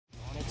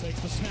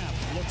Takes the snap,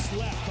 looks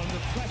left,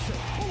 under pressure,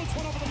 bullets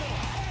one over the middle,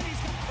 and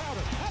he's got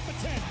Crowder at the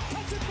 10,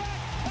 cuts it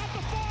back, at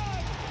the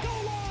 5,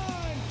 goal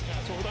line!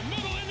 That's over the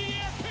middle, in the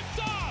air,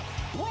 picked off!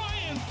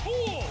 Brian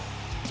Poole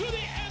to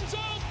the end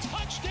zone,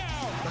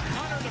 touchdown! The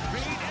punter to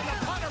beat, and the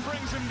punter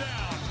brings him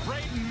down.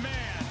 Braden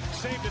Mann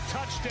saved a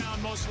touchdown,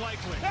 most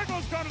likely. There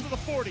goes Garner to the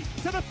 40,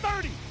 to the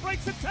 30,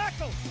 breaks a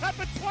tackle, at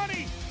the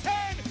 20,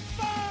 10,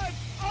 5,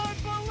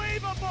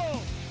 unbelievable!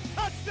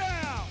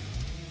 Touchdown!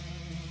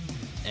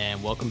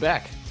 And welcome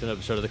back to an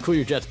episode of the Cool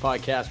Your Jets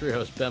podcast. We're your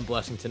hosts, Ben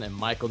Blessington and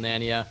Michael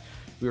Nania.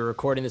 We were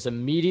recording this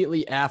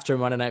immediately after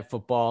Monday Night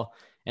Football.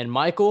 And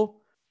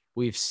Michael,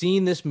 we've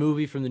seen this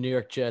movie from the New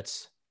York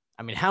Jets,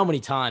 I mean, how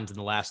many times in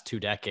the last 2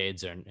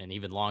 decades and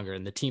even longer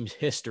in the team's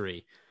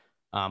history?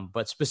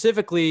 But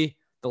specifically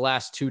the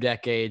last 2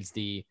 decades,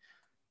 the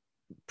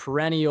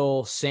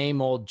perennial same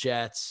old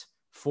Jets,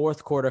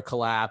 fourth quarter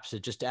collapse,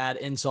 it just add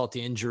insult to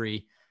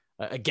injury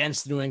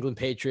against the New England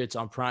Patriots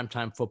on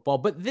primetime football.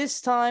 But this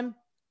time,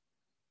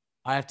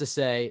 I have to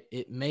say,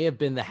 it may have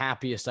been the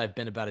happiest I've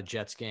been about a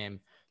Jets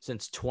game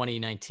since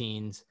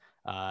 2019's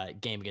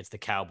game against the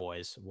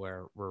Cowboys,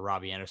 where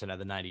Robbie Anderson had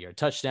the 90-yard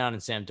touchdown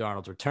and Sam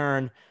Darnold's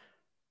return.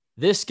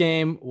 This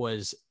game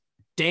was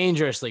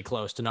dangerously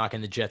close to knocking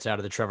the Jets out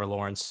of the Trevor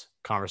Lawrence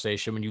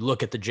conversation. When you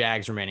look at the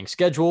Jags' remaining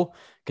schedule,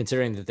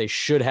 considering that they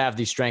should have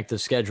the strength of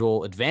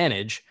schedule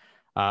advantage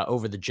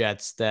over the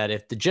Jets, that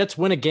if the Jets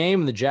win a game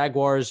and the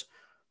Jaguars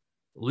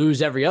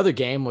lose every other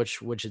game,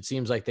 which it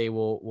seems like they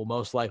will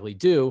most likely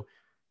do,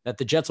 that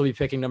the Jets will be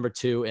picking number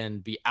 2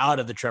 and be out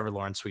of the Trevor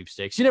Lawrence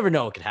sweepstakes. You never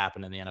know what could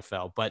happen in the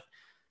NFL, but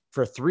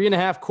for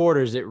 3.5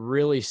 quarters, it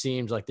really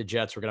seems like the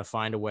Jets were going to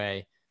find a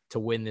way to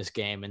win this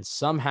game. And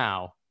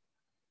somehow,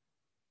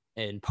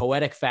 in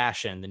poetic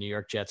fashion, the New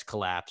York Jets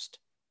collapsed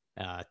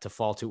to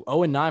fall to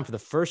 0-9 for the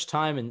first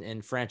time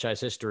in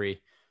franchise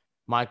history.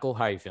 Michael,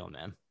 how are you feeling,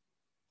 man?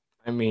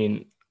 I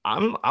mean,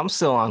 I'm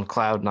still on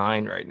cloud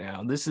 9 right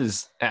now. This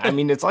is, I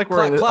mean, it's like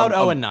we're in cloud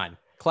 0-9.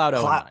 Cloud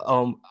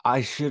 0-9.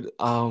 I should.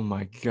 Oh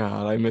my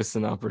God, I missed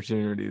an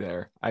opportunity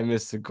there. I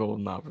missed a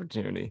golden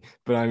opportunity.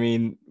 But I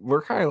mean,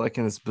 we're kind of like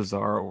in this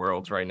bizarre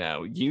world right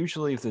now.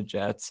 Usually, if the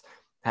Jets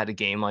had a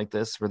game like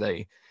this where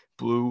they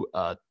blew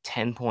a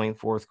 10-point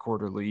fourth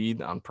quarter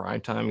lead on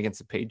primetime against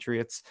the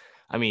Patriots,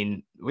 I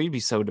mean, we'd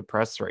be so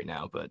depressed right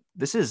now. But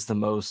this is the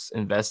most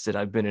invested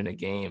I've been in a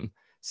game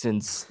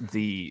since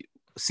the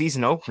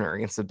season opener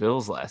against the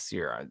Bills last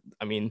year.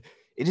 I mean,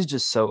 it is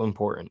just so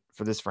important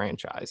for this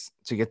franchise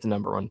to get the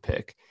number 1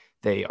 pick.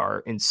 They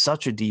are in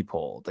such a deep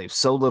hole. They have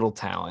so little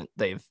talent.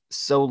 They have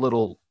so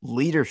little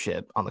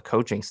leadership on the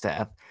coaching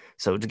staff.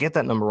 So to get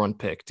that number 1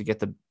 pick, to get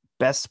the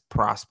best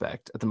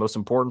prospect at the most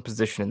important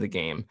position in the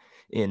game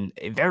in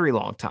a very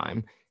long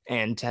time,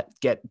 and to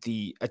get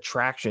the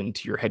attraction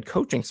to your head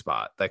coaching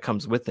spot that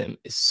comes with him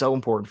is so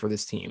important for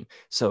this team.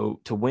 So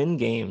to win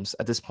games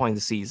at this point in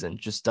the season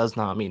just does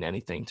not mean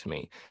anything to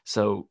me.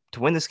 So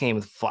to win this game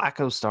with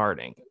Flacco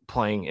starting,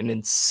 playing an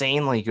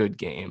insanely good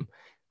game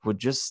would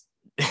just,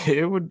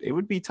 it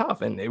would be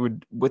tough. And it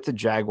would, with the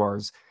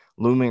Jaguars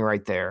looming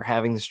right there,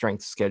 having the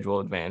strength schedule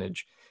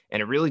advantage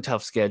and a really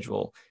tough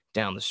schedule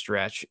down the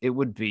stretch, it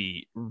would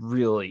be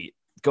really,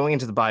 going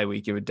into the bye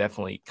week, it would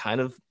definitely kind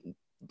of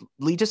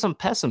lead to some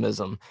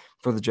pessimism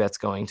for the Jets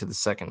going to the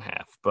second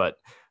half. But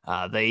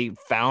they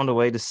found a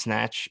way to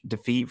snatch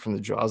defeat from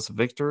the jaws of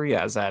victory,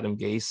 as Adam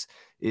Gase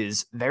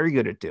is very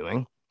good at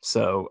doing.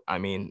 So, I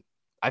mean,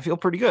 I feel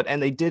pretty good.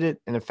 And they did it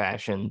in a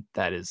fashion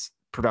that is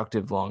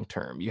productive long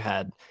term. You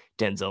had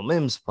Denzel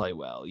Mims play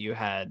well. You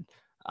had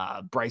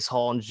Bryce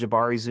Hall and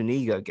Jabari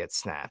Zuniga get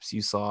snaps.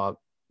 You saw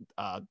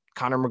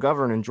Connor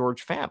McGovern and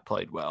George Fant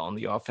played well on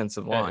the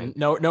offensive line.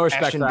 No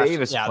respect Ashton for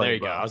Davis. Yeah, there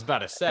you well. go. I was about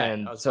to say.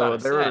 And so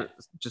there were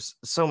just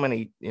so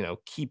many,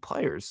 key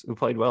players who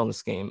played well in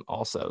this game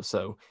also.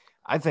 So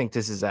I think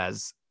this is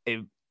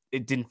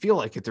it didn't feel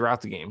like it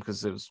throughout the game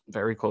because it was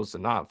very close to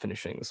not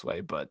finishing this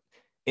way. But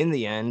in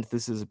the end,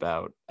 this is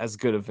about as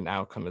good of an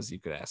outcome as you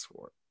could ask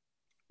for.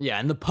 Yeah,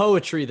 and the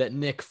poetry that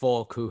Nick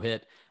Folk, who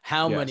hit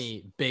how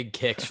many big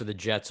kicks for the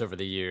Jets over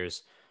the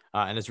years,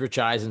 and as Rich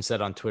Eisen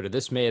said on Twitter,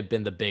 this may have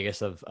been the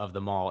biggest of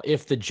them all.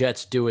 If the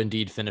Jets do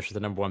indeed finish with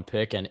the number 1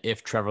 pick, and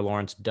if Trevor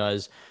Lawrence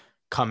does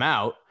come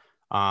out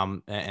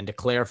and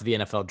declare for the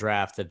NFL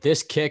draft, that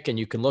this kick, and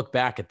you can look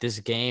back at this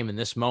game and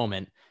this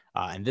moment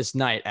and this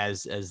night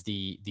as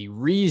the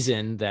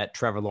reason that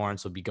Trevor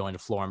Lawrence will be going to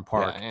Florham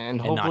Park. Yeah,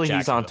 and hopefully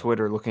he's on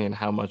Twitter looking at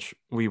how much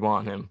we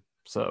want him.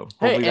 So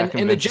hey,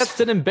 and the Jets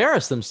didn't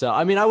embarrass themselves.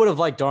 I mean, I would have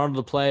liked Darnold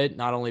to play it,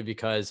 not only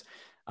because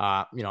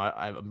I'm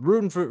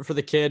rooting for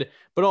the kid,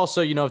 but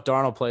also, if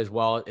Darnold plays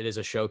well, it is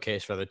a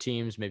showcase for other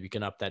teams. Maybe you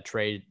can up that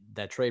trade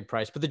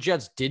price. But the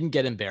Jets didn't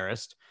get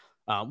embarrassed,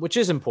 which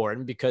is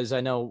important because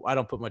I know I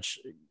don't put much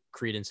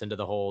credence into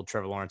the whole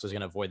Trevor Lawrence is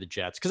going to avoid the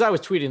Jets. Because I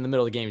was tweeting in the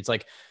middle of the game. It's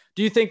like,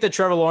 do you think that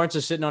Trevor Lawrence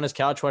is sitting on his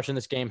couch watching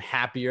this game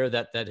happier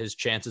that his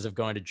chances of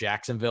going to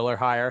Jacksonville are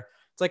higher?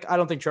 It's like, I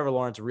don't think Trevor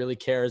Lawrence really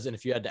cares. And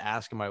if you had to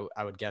ask him,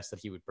 I would guess that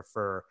he would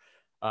prefer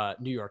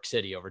New York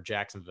City over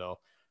Jacksonville.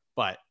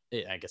 but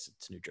I guess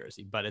it's New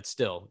Jersey, but it's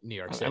still New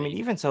York City. I mean,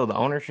 even so, the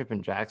ownership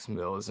in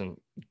Jacksonville isn't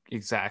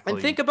exactly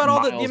and think about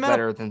all the amount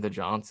better than the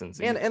Johnsons.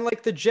 And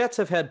like the Jets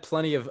have had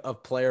plenty of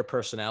player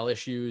personnel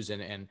issues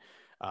and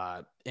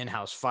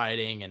in-house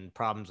fighting and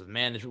problems with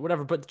management,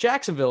 whatever. But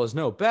Jacksonville is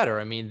no better.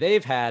 I mean,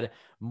 they've had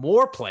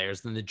more players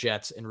than the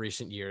Jets in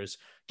recent years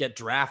get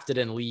drafted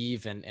and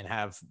leave and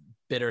have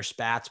bitter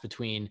spats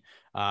between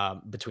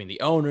the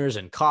owners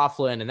and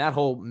Coughlin and that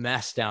whole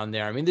mess down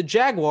there. I mean, the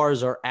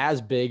Jaguars are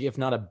as big, if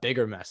not a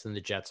bigger mess than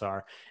the Jets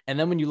are. And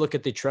then when you look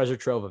at the treasure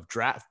trove of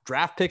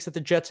draft picks that the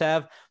Jets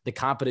have, the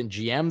competent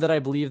GM that I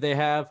believe they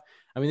have,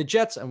 I mean, the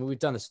Jets, I mean, we've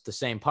done the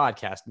same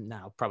podcast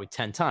now probably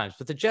 10 times,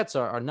 but the Jets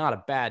are not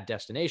a bad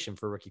destination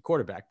for a rookie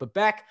quarterback. But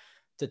back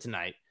to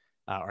tonight,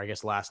 or I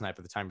guess last night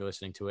by the time you're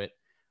listening to it.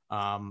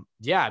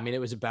 Yeah, I mean,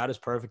 it was about as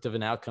perfect of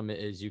an outcome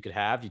as you could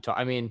have.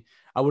 I mean,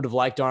 I would have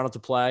liked Darnold to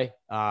play.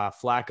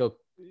 Flacco,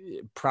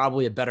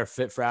 probably a better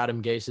fit for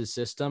Adam Gase's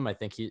system. I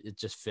think it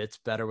just fits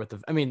better with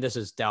I mean, this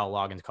is Dal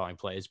Loggins calling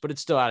plays, but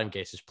it's still Adam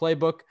Gase's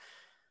playbook.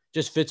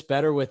 Just fits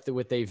better with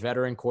a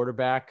veteran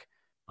quarterback.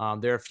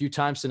 There are a few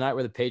times tonight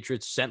where the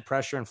Patriots sent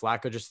pressure and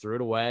Flacco just threw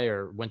it away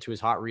or went to his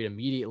hot read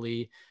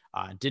immediately.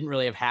 Didn't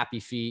really have happy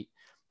feet.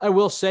 I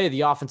will say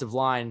the offensive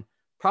line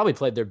probably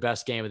played their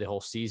best game of the whole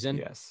season.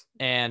 Yes.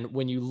 And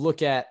when you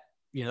look at,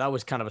 that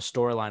was kind of a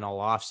storyline all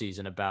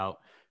offseason about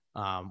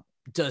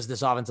does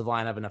this offensive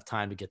line have enough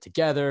time to get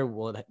together?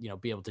 Will it,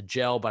 be able to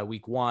gel by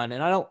week one?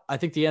 And I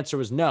think the answer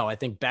was no. I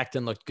think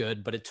Becton looked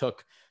good, but it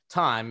took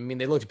time. I mean,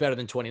 they looked better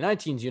than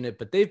 2019's unit,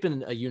 but they've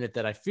been a unit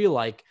that I feel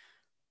like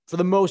for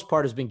the most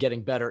part has been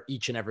getting better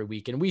each and every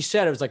week. And we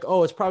said, it was like,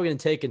 oh, it's probably going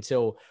to take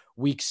until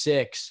week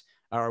 6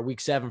 or week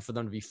 7 for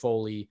them to be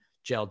fully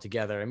gelled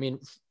together. I mean,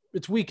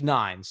 it's week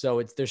 9.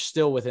 So they're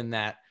still within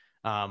that.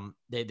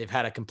 They've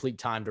had a complete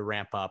time to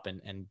ramp up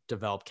and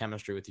develop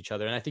chemistry with each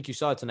other. And I think you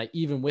saw it tonight,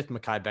 even with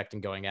Mekhi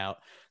Becton going out.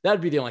 That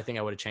would be the only thing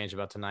I would have changed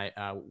about tonight.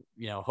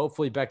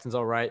 Hopefully Becton's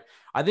all right.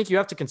 I think you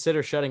have to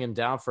consider shutting him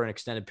down for an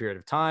extended period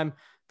of time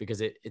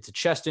because it's a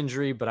chest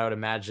injury, but I would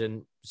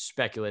imagine,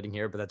 speculating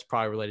here, but that's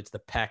probably related to the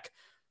pec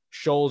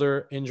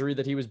shoulder injury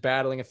that he was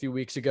battling a few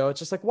weeks ago. It's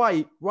just like,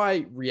 why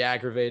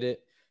re-aggravate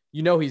it?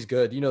 He's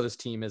good. This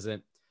team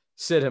isn't.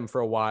 Sit him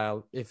for a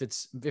while. If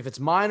it's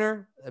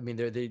minor, I mean,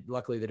 they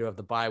luckily they do have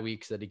the bye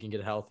week so that he can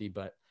get healthy,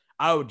 but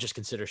I would just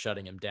consider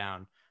shutting him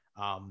down.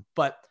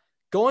 But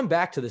going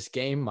back to this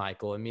game,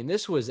 Michael, I mean,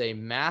 this was a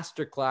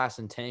masterclass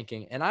in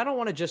tanking. And I don't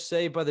want to just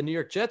say by the New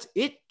York Jets.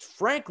 It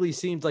frankly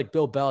seems like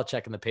Bill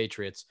Belichick and the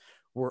Patriots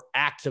were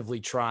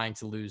actively trying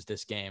to lose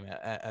this game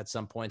at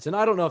some points. And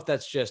I don't know if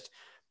that's just,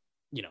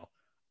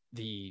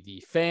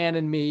 the fan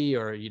in me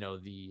or,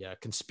 the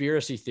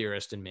conspiracy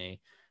theorist in me.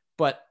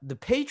 But the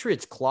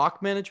Patriots'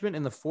 clock management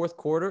in the fourth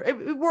quarter,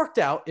 it worked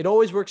out. It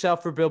always works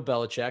out for Bill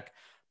Belichick.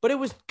 But it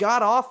was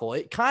god-awful.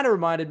 It kind of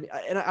reminded me,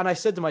 and I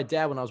said to my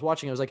dad when I was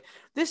watching, I was like,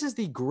 this is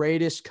the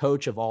greatest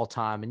coach of all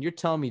time, and you're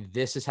telling me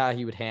this is how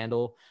he would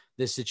handle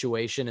this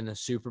situation in the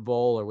Super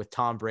Bowl or with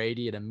Tom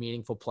Brady at a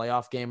meaningful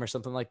playoff game or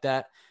something like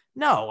that?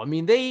 No, I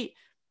mean, they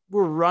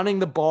were running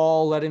the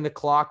ball, letting the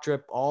clock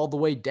drip all the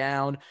way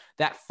down.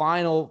 That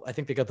final, I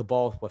think they got the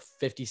ball,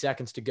 50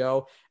 seconds to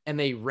go, and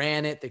they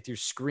ran it. They threw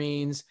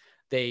screens.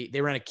 They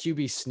ran a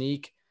QB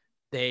sneak.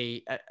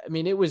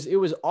 It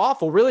was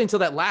awful really until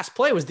that last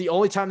play was the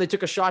only time they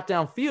took a shot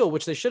downfield,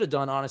 which they should have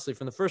done honestly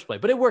from the first play,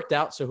 but it worked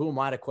out. So who am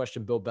I to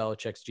question Bill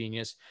Belichick's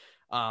genius?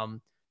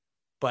 But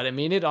I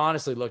mean, it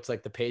honestly looked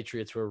like the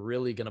Patriots were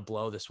really going to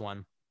blow this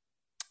one.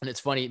 And it's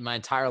funny, my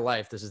entire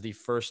life, this is the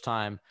first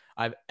time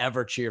I've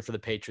ever cheered for the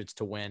Patriots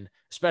to win,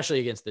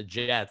 especially against the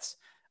Jets.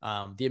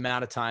 The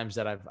amount of times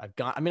that I've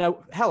gone,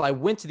 I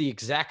went to the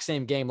exact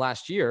same game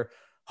last year,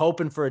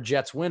 hoping for a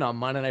Jets win on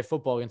Monday Night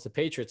Football against the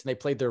Patriots, and they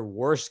played their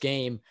worst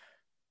game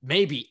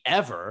maybe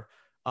ever.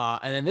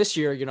 And then this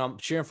year, I'm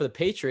cheering for the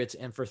Patriots,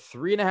 and for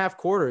 3.5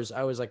 quarters,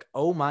 I was like,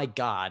 oh my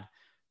God,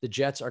 the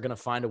Jets are going to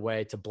find a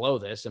way to blow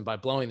this. And by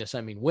blowing this,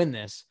 I mean win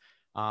this.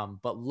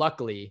 But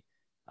luckily,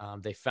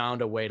 they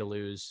found a way to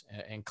lose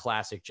in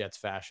classic Jets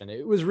fashion.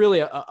 It was really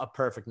a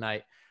perfect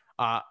night.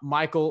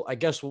 Michael, I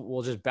guess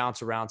we'll just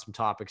bounce around some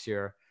topics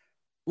here.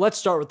 Let's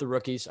start with the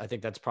rookies. I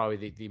think that's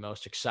probably the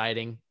most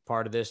exciting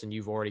part of this, and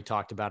you've already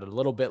talked about it a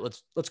little bit.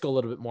 Let's go a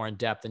little bit more in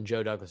depth in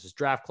Joe Douglas's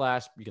draft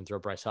class. You can throw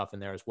Bryce Huff in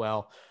there as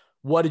well.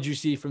 What did you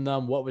see from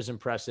them? What was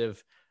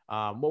impressive?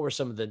 What were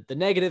some of the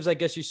negatives, I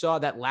guess you saw?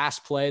 That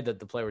last play, that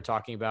the play we're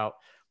talking about,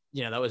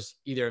 that was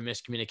either a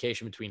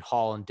miscommunication between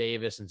Hall and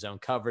Davis and zone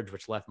coverage,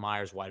 which left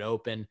Myers wide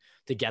open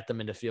to get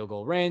them into field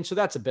goal range. So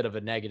that's a bit of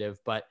a negative,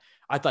 but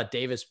I thought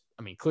Davis,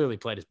 clearly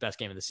played his best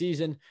game of the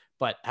season,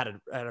 but had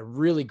a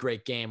really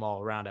great game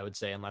all around, I would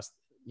say, unless,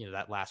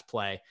 that last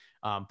play.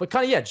 But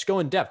just go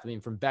in depth.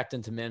 From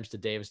Becton to Mims to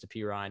Davis to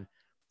Pirine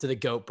to the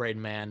GOAT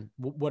Braden Mann.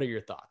 What are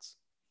your thoughts?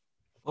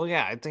 Well,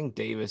 yeah, I think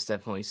Davis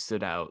definitely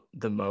stood out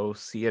the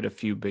most. He had a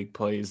few big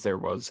plays. There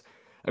was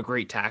a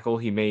great tackle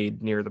he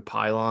made near the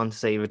pylon to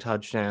save a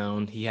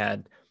touchdown. He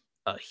had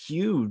a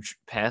huge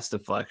pass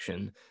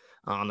deflection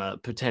on a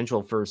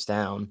potential first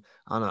down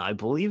on I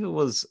believe it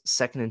was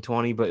 2nd and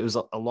 20, but it was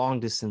a long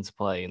distance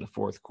play in the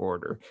fourth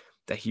quarter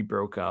that he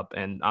broke up.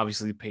 And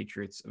obviously the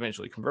Patriots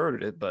eventually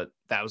converted it, but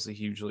that was a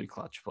hugely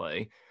clutch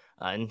play.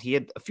 And he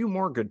had a few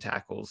more good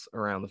tackles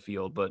around the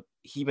field, but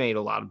he made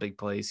a lot of big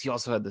plays. He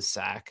also had the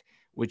sack,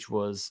 which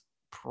was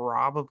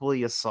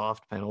probably a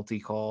soft penalty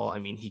call. I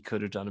mean, he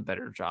could have done a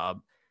better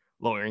job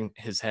lowering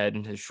his head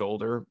and his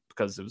shoulder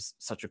because it was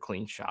such a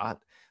clean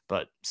shot.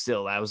 But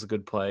still, that was a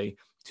good play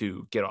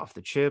to get off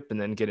the chip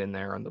and then get in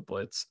there on the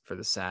blitz for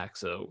the sack.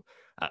 So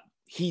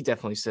he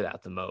definitely stood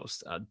out the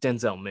most.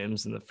 Denzel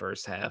Mims in the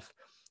first half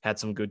had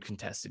some good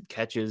contested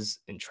catches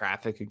in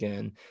traffic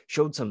again,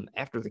 showed some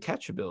after the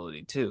catch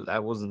ability too.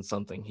 That wasn't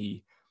something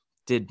he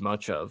did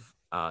much of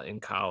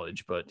in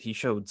college, but he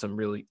showed some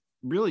really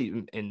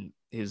in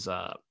his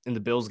in the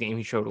Bills game,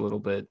 he showed a little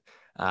bit.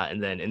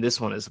 And then in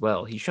this one as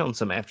well, he's shown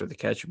some after the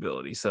catch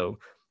ability. So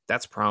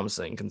that's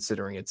promising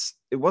considering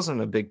it wasn't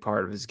a big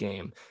part of his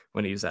game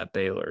when he was at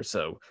Baylor.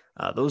 So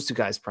those two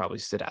guys probably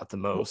stood out the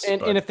most.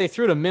 And if they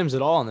threw to Mims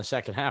at all in the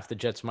second half, the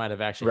Jets might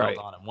have actually right.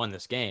 held on and won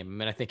this game. I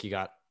mean, I think he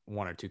got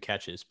 1 or 2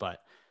 catches, but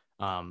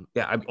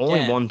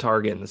only one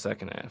target in the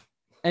second half.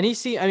 And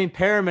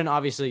Perriman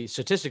obviously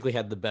statistically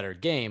had the better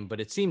game, but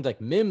it seemed like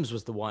Mims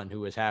was the one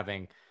who was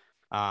having,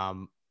 a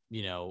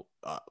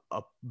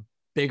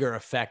bigger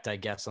effect, I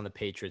guess, on the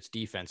Patriots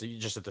defense.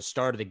 Just at the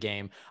start of the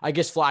game, I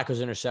guess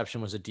Flacco's interception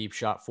was a deep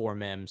shot for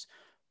Mims,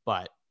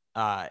 but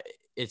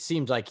it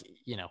seems like,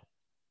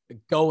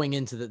 going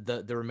into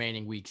the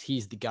remaining weeks,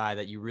 he's the guy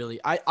that you really,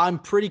 I'm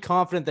pretty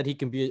confident that he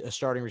can be a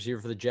starting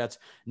receiver for the Jets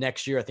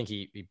next year. I think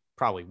he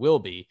probably will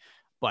be,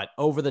 but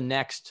over the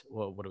next,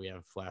 what do we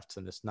have left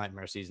in this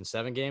nightmare season?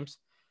 7 games?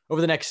 Over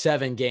the next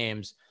 7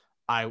 games,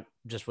 I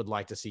just would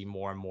like to see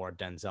more and more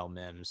Denzel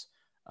Mims.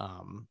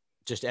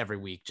 Just every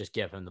week, just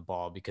give him the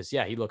ball because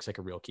he looks like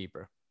a real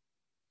keeper.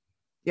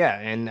 Yeah,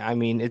 and I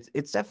mean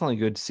it's definitely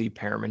good to see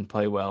Perriman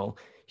play well.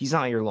 He's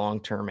not your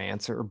long-term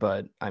answer,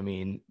 but I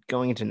mean,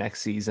 going into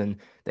next season,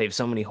 they have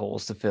so many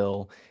holes to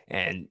fill,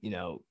 and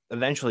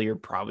eventually you're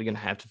probably going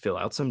to have to fill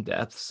out some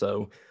depth.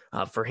 So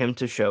for him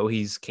to show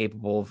he's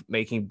capable of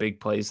making big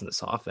plays in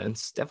this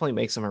offense definitely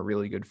makes him a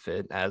really good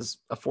fit as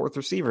a 4th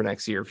receiver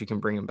next year if you can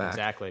bring him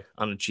back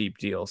on a cheap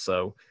deal.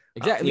 So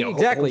exactly.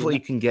 Hopefully you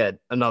can get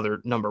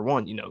another number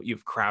one. You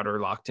have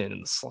Crowder locked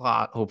in the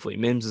slot. Hopefully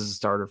Mims is a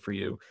starter for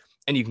you,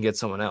 and you can get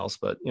someone else.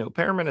 But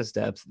Perriman has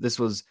depth. This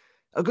was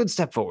a good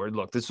step forward.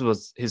 Look, this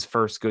was his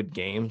first good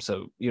game,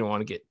 so you don't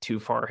want to get too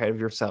far ahead of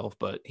yourself.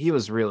 But he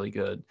was really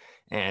good,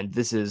 and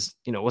this is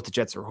what the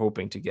Jets are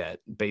hoping to get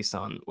based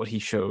on what he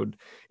showed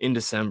in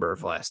December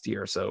of last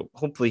year. So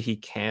hopefully he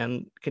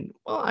can.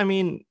 Well, I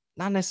mean,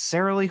 not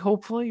necessarily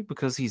hopefully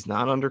because he's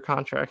not under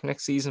contract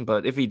next season,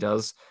 but if he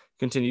does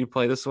continue to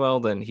play this well,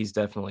 then he's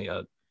definitely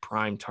a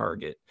prime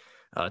target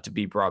to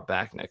be brought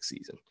back next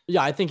season.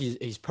 Yeah, I think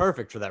he's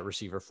perfect for that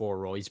receiver 4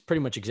 role. He's pretty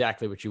much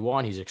exactly what you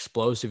want. He's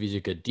explosive. He's a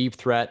good deep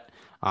threat.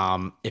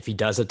 If he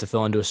does it to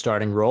fill into a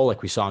starting role,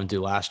 like we saw him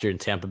do last year in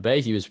Tampa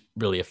Bay, he was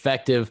really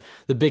effective.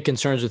 The big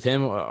concerns with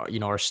him,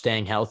 are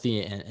staying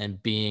healthy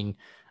and being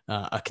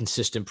a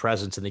consistent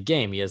presence in the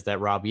game. He has that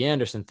Robbie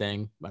Anderson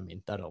thing. I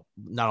mean,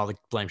 not all the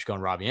blame should go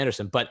on Robbie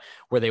Anderson, but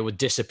where they would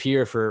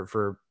disappear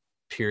for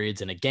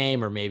periods in a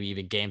game or maybe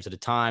even games at a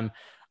time.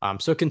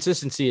 So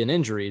consistency and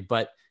injury,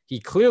 but he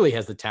clearly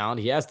has the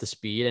talent. He has the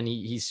speed, and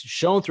he's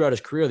shown throughout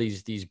his career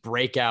these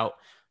breakout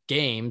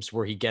games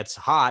where he gets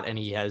hot, and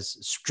he has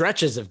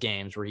stretches of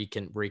games where he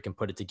can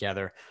put it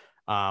together.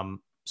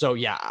 So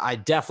yeah, I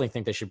definitely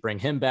think they should bring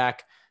him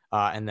back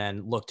and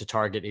then look to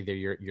target either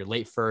your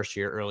late first,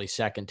 your early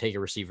second, take a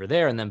receiver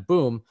there, and then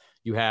boom,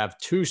 you have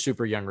 2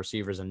 super young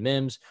receivers in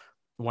Mims,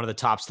 one of the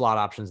top slot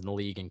options in the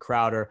league in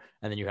Crowder,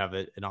 and then you have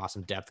an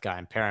awesome depth guy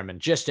in Perriman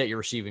just at your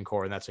receiving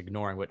core, and that's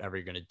ignoring whatever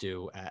you're going to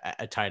do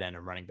at tight end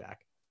and running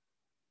back.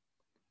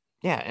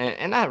 Yeah,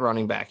 and at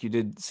running back, you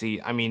did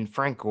see, I mean,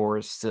 Frank Gore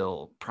is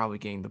still probably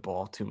getting the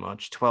ball too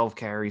much. 12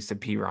 carries to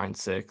Perine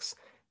 6.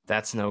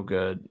 That's no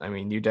good. I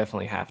mean, you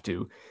definitely have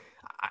to.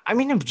 I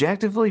mean,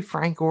 objectively,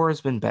 Frank Gore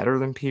has been better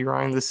than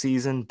Perine this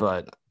season,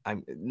 but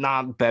I'm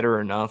not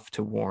better enough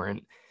to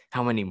warrant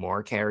how many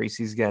more carries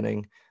he's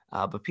getting.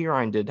 But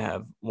Perine did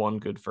have 1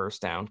 good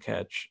first down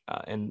catch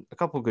and a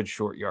couple good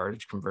short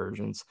yardage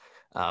conversions.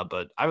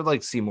 But I would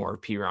like to see more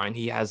of Perine.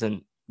 He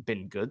hasn't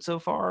been good so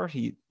far.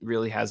 He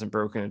really hasn't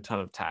broken a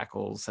ton of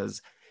tackles.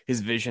 His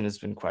vision has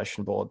been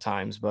questionable at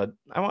times, but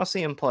I want to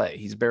see him play.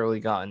 He's barely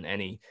gotten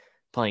any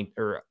playing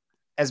or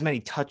as many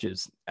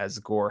touches as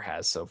Gore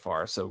has so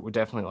far. So we'd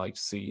definitely like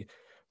to see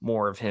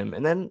more of him.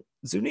 And then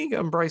Zuniga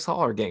and Bryce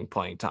Hall are getting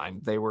playing time.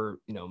 They were,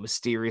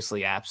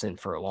 mysteriously absent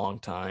for a long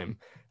time.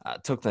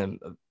 Took them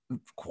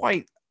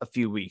quite a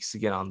few weeks to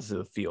get onto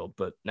the field,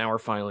 but now we're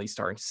finally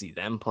starting to see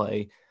them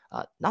play.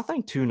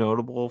 Nothing too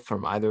notable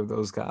from either of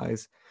those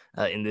guys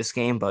in this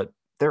game, but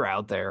they're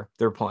out there,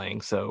 they're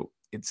playing. So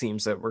it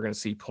seems that we're going to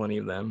see plenty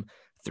of them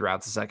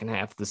throughout the second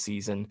half of the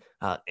season.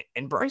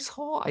 And Bryce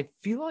Hall, I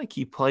feel like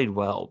he played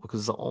well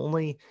because the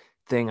only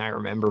thing I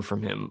remember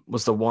from him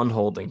was the 1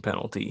 holding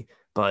penalty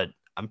but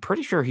I'm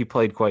pretty sure he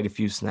played quite a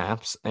few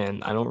snaps,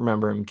 and I don't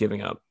remember him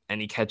giving up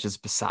any catches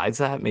besides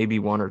that, maybe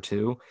one or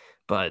two.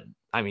 But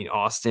I mean,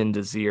 Austin,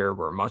 Desir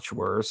were much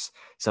worse.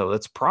 So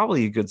that's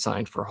probably a good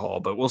sign for Hall,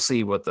 but we'll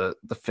see what the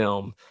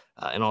film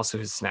and also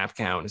his snap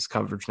count, his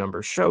coverage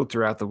numbers show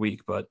throughout the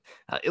week. But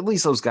at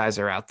least those guys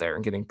are out there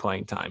and getting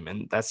playing time,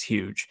 and that's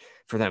huge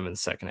for them in the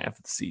second half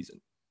of the season.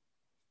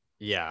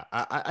 Yeah,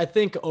 I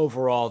think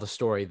overall the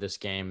story of this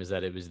game is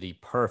that it was the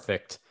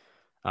perfect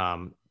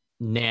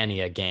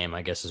Nania game,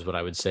 I guess is what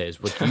I would say,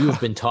 is what you've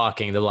been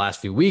talking the last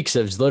few weeks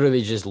of, is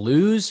literally just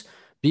lose,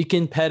 be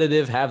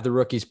competitive, have the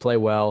rookies play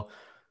well,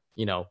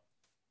 you know.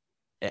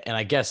 And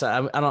I guess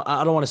I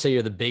don't want to say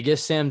you're the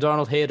biggest Sam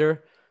Darnold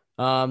hater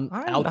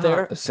out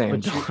there. A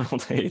Sam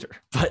Darnold hater.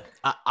 But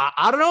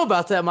I don't know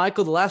about that,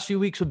 Michael. The last few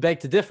weeks would beg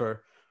to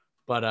differ,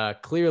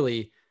 but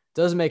clearly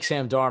doesn't make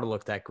Sam Darnold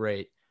look that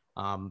great.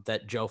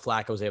 That Joe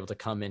Flacco was able to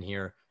come in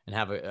here and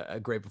have a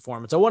great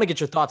performance. I want to get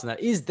your thoughts on that.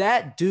 Is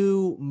that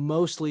due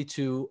mostly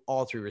to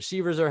all three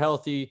receivers are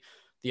healthy,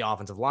 the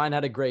offensive line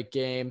had a great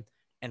game,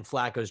 and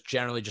Flacco's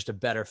generally just a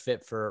better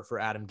fit for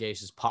Adam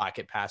Gase's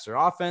pocket passer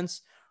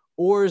offense?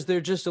 Or is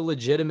there just a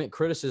legitimate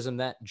criticism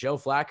that Joe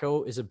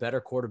Flacco is a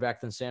better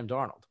quarterback than Sam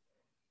Darnold?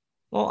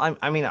 Well,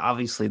 I mean,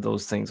 obviously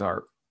those things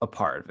are a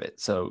part of it.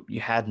 So you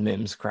had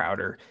Mims,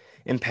 Crowder,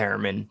 and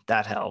Perriman.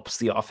 That helps.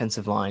 The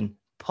offensive line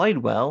played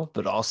well,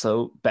 but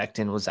also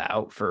Becton was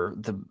out for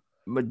the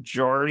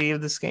majority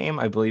of this game,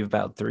 I believe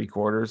about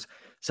 3/4.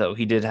 So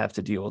he did have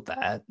to deal with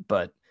that.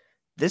 But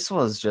this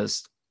was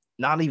just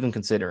not even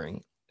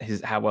considering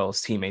how well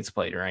his teammates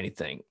played or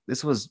anything.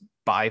 This was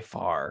by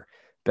far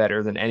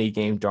better than any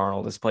game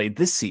Darnold has played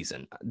this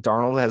season.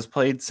 Darnold has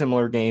played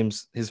similar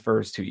games his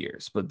first 2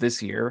 years, but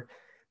this year,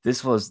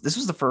 this was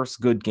the first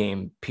good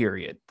game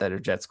period that a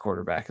Jets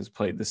quarterback has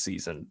played this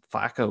season.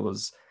 Flacco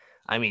was,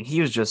 I mean,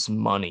 he was just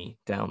money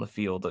down the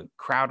field. The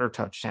Crowder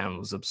touchdown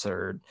was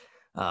absurd.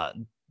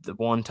 The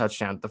one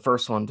touchdown, the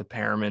first one to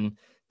Perriman,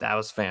 that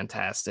was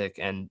fantastic.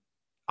 And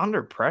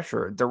under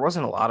pressure, there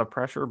wasn't a lot of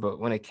pressure,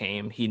 but when it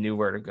came, he knew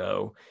where to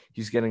go.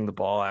 He's getting the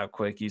ball out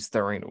quick. He's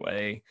throwing it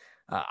away.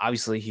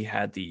 Obviously, he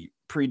had the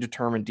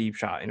predetermined deep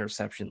shot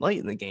interception late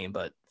in the game,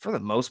 but for the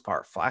most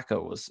part,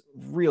 Flacco was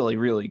really,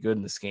 really good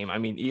in this game. I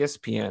mean,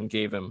 ESPN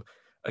gave him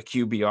a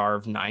QBR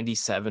of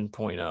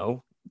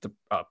 97.0. The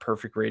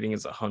perfect rating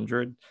is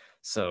 100.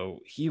 So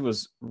he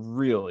was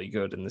really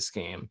good in this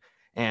game.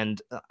 And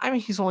I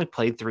mean, he's only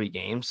played 3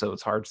 games, so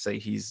it's hard to say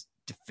he's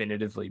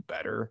definitively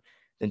better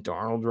than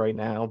Darnold right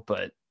now,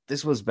 but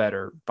this was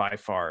better by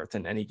far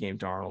than any game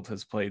Darnold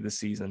has played this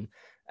season.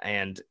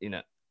 And, you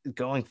know,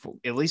 going for,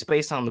 at least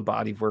based on the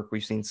body of work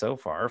we've seen so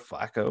far,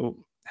 Flacco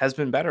has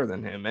been better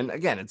than him. And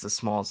again, it's a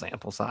small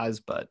sample size,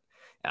 but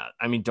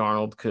I mean,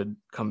 Darnold could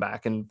come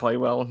back and play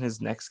well in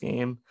his next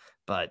game,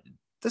 but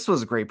this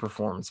was a great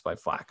performance by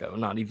Flacco,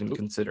 not even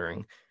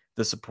considering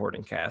the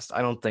supporting cast.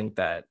 I don't think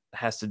that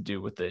has to do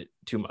with it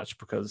too much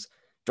because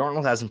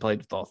Darnold hasn't played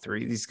with all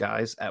 3 of these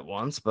guys at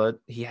once, but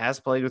he has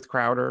played with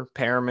Crowder,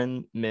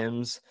 Perriman,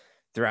 Mims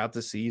throughout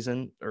the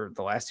season, or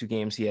the last 2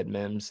 games he had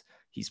Mims.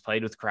 He's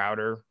played with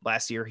Crowder.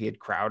 Last year he had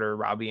Crowder,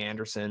 Robbie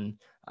Anderson,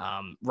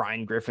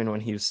 Ryan Griffin when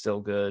he was still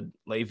good,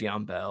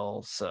 Le'Veon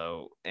Bell.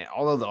 So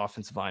although the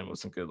offensive line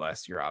wasn't good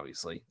last year,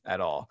 obviously,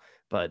 at all,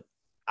 but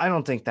I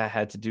don't think that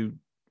had to do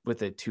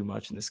with it too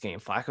much in this game.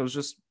 Flacco was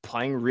just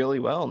playing really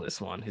well in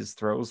this one. His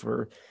throws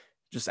were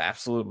just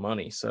absolute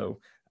money. So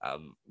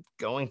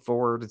going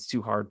forward, it's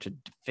too hard to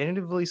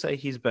definitively say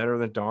he's better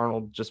than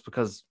Darnold just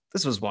because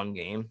this was one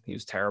game. He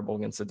was terrible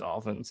against the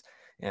Dolphins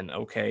and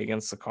okay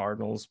against the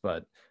Cardinals,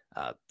 but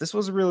this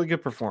was a really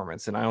good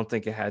performance, and I don't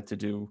think it had to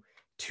do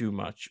too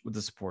much with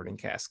the supporting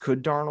cast.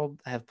 Could Darnold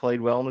have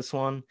played well in this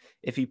one?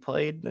 If he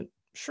played, then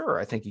sure,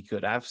 I think he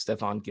could have.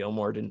 Stephon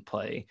Gilmore didn't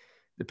play.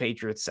 The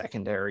Patriots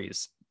secondary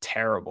is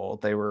terrible.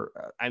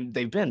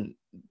 They've been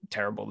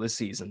terrible this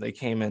season. They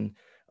came in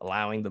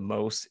allowing the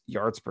most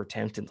yards per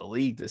attempt in the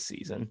league this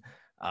season.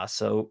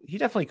 So he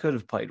definitely could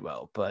have played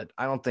well, but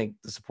I don't think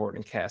the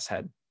supporting cast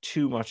had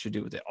too much to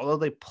do with it. Although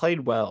they played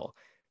well,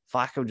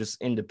 Flacco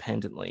just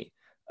independently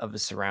of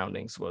his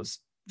surroundings was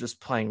just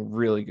playing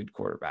really good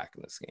quarterback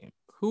in this game.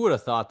 Who would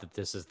have thought that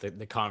this is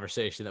the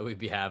conversation that we'd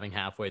be having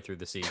halfway through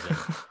the season?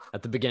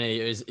 At the beginning,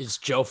 is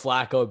Joe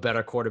Flacco a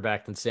better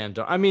quarterback than Sam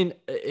Darnold? I mean,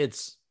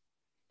 it's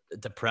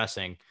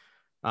depressing.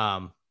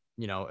 You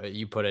know,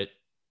 you put it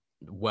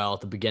well at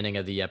the beginning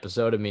of the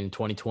episode. I mean,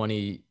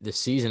 2020, this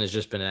season has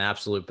just been an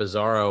absolute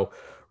bizarro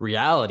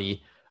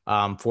reality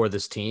for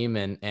this team.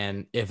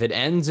 And if it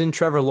ends in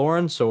Trevor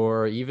Lawrence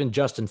or even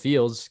Justin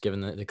Fields,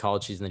 given the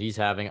college season that he's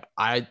having,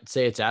 I'd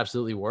say it's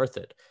absolutely worth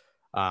it.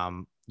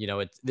 You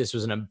know, this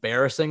was an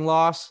embarrassing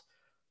loss,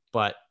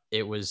 but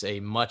it was a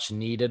much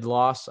needed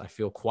loss. I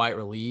feel quite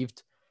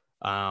relieved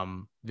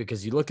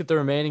because you look at the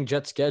remaining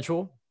Jet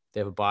schedule, they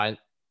have a bye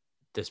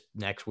this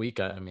next week.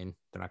 I mean,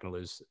 they're not going to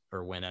lose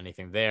or win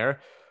anything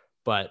there.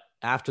 But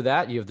after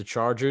that, you have the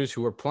Chargers,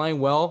 who are playing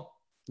well,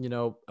 you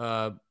know,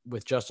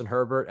 with Justin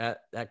Herbert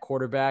at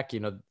quarterback. You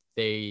know,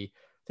 they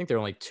think they're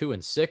only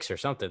 2-6 or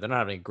something. They're not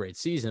having a great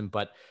season,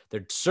 but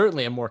they're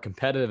certainly a more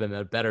competitive and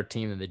a better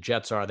team than the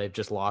Jets are. They've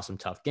just lost some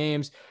tough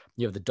games.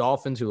 You have the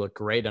Dolphins, who looked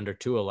great under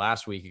Tua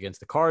last week against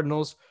the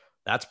Cardinals.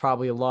 That's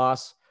probably a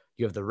loss.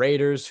 You have the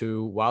Raiders,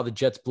 who, while the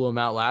Jets blew them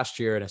out last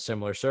year in a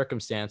similar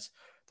circumstance,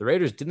 the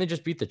Raiders, didn't they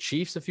just beat the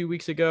Chiefs a few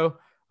weeks ago?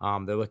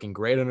 They're looking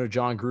great under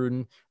John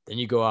Gruden. Then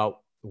you go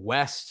out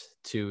west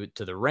to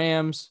the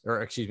Rams,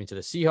 or excuse me, to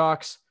the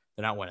Seahawks.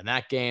 They're not winning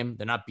that game.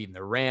 They're not beating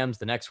the Rams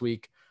the next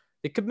week.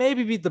 They could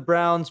maybe beat the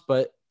Browns,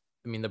 but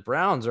I mean, the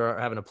Browns are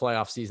having a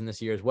playoff season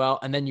this year as well.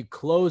 And then you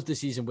close the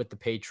season with the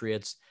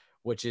Patriots,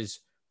 which is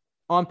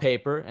on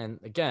paper. And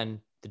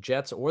again, the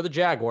Jets or the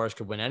Jaguars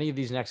could win any of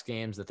these next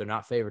games that they're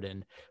not favored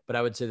in. But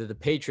I would say that the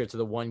Patriots are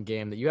the one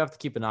game that you have to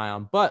keep an eye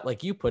on. But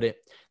like you put it,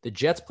 the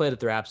Jets played at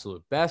their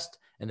absolute best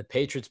and the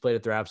Patriots played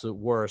at their absolute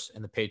worst.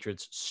 And the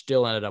Patriots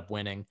still ended up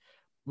winning.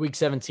 Week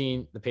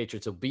 17, the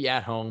Patriots will be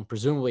at home,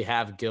 presumably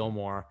have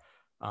Gilmore.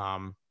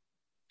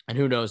 And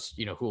who knows,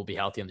 who will be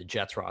healthy on the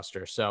Jets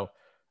roster. So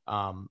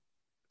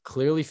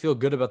clearly feel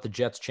good about the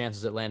Jets'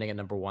 chances at landing at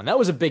number one. That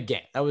was a big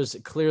game. That was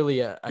clearly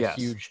a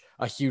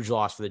huge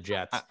loss for the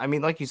Jets. I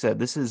mean, like you said,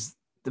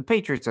 the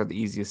Patriots are the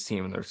easiest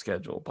team in their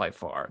schedule by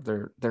far.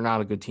 They're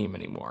not a good team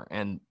anymore.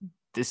 And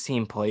this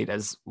team played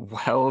as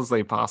well as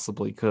they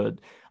possibly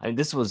could. I mean,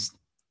 this was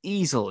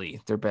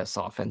easily their best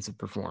offensive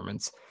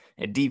performance.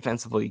 And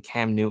defensively,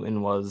 Cam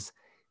Newton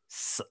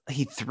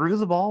he threw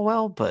the ball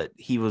well, but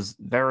he was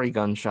very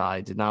gun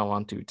shy, did not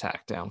want to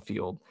attack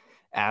downfield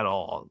at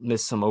all,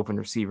 missed some open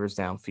receivers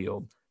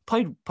downfield,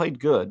 played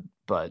good,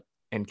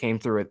 and came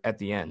through it at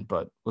the end,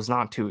 but was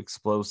not too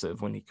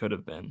explosive when he could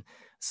have been.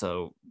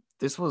 So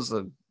this was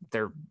a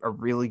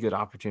really good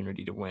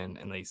opportunity to win,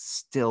 and they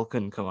still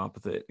couldn't come up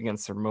with it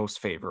against their most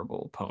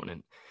favorable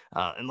opponent.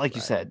 And like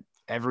you said,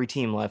 every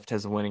team left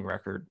has a winning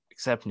record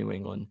except New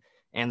England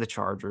and the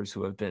Chargers,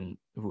 who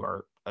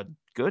are a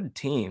good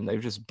team. They've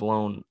just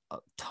blown a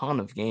ton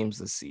of games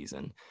this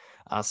season.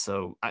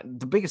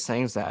 The biggest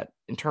thing is that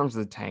in terms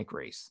of the tank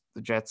race,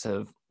 the Jets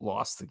have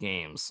lost the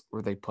games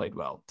where they played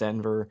well.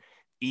 Denver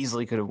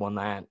easily could have won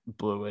that,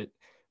 blew it.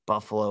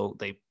 Buffalo,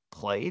 they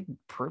played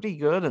pretty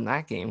good in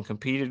that game,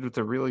 competed with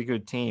a really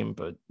good team,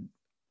 but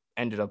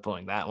ended up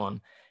blowing that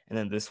one. And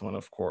then this one,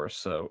 of course.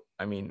 So,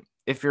 I mean,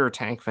 if you're a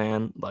tank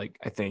fan, like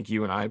I think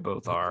you and I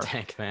both are,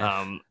 tank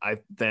fan,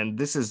 then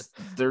this is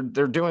they're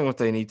doing what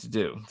they need to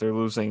do. They're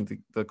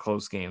losing the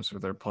close games where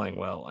they're playing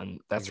well,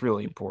 and that's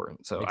really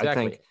important. So exactly. I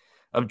think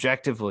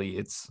objectively,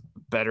 it's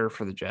better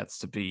for the Jets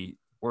to be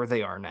where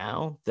they are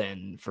now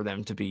than for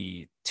them to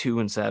be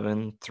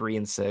 2-7,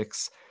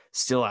 3-6,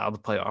 still out of the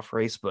playoff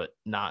race, but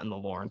not in the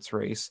Lawrence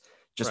race,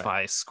 just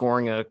by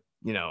scoring a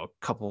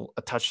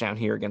touchdown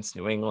here against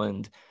New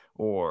England,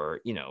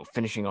 or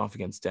finishing off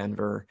against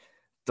Denver.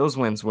 Those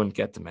wins wouldn't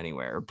get them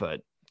anywhere,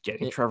 but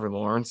getting Trevor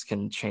Lawrence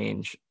can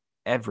change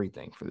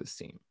everything for this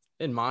team.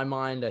 In my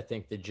mind, I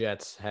think the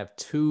Jets have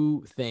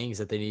two things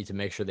that they need to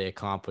make sure they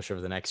accomplish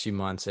over the next few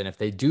months. And if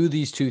they do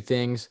these two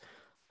things,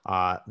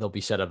 they'll be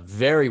set up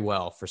very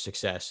well for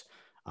success.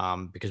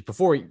 Because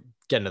before we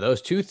get into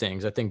those two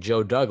things, I think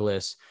Joe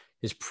Douglas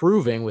is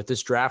proving with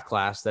this draft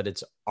class that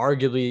it's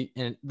arguably,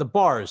 and the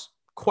bar is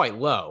quite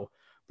low,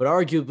 but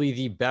arguably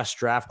the best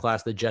draft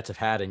class the Jets have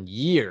had in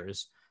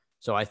years.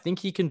 So I think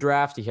he can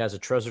draft. He has a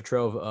treasure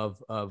trove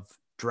of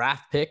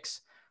draft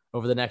picks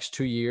over the next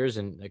 2 years,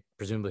 and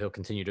presumably he'll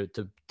continue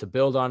to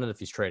build on it if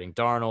he's trading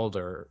Darnold,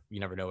 or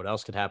you never know what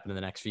else could happen in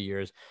the next few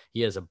years.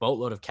 He has a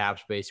boatload of cap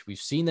space. We've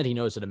seen that he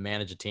knows how to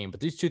manage a team, but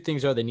these two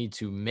things are they need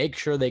to make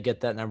sure they get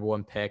that number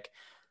one pick,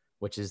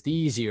 which is the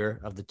easier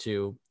of the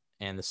two.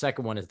 And the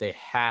second one is they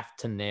have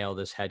to nail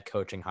this head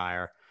coaching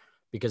hire,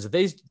 because if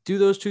they do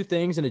those two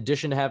things, in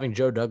addition to having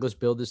Joe Douglas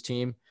build this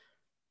team,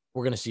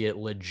 we're going to see a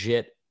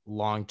legit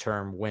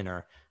long-term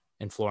winner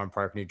in Florham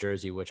Park, New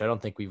Jersey, which I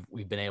don't think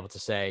we've been able to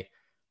say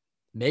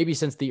maybe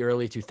since the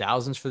early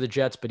 2000s for the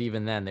Jets, but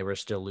even then they were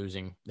still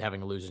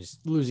having a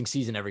losing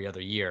season every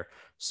other year.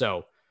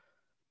 So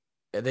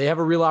they have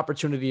a real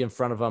opportunity in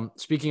front of them.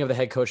 Speaking of the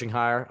head coaching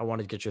hire, I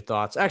wanted to get your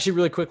thoughts actually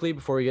really quickly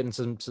before we get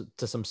into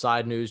some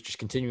side news, just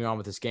continuing on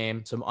with this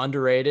game, some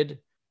underrated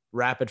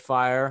rapid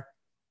fire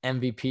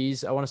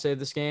MVPs. I want to say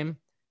this game,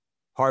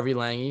 Harvey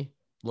Lange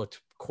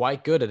looked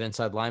quite good at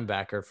inside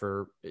linebacker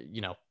for,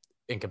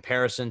 in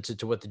comparison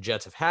to what the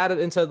Jets have had at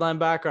inside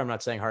linebacker. I'm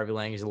not saying Harvey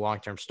Lange is a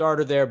long-term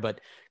starter there, but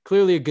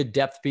clearly a good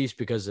depth piece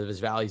because of his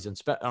values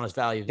on his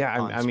value.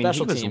 Yeah, I mean,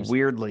 he was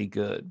weirdly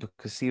good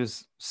because he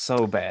was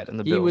so bad in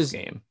the Bills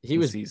game. He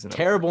was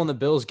terrible in the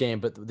Bills game,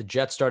 but the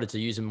Jets started to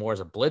use him more as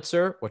a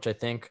blitzer, which I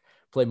think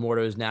played more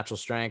to his natural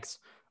strengths.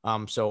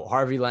 So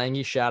Harvey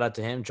Lange, shout out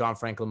to him. John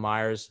Franklin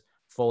Myers,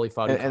 fully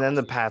fought. And then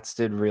the Pats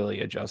did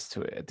really adjust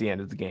to it at the end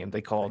of the game. They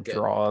called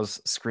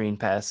draws, screen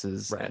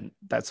passes, and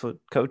that's what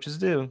coaches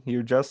do.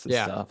 You adjust the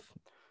stuff.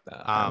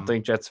 I don't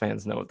think Jets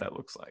fans know what that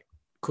looks like.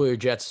 Cool. Your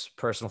Jets'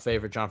 personal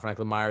favorite, John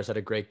Franklin Myers, had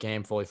a great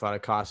game. Fully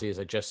fought Akasi, as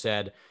I just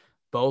said.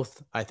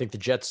 both. I think the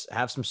Jets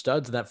have some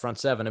studs in that front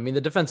seven. I mean,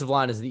 the defensive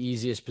line is the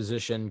easiest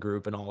position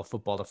group in all of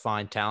football to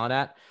find talent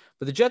at,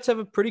 but the Jets have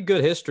a pretty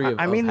good history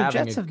I of mean, the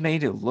having Jets have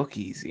made it look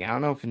easy. I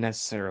don't know if it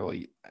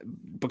necessarily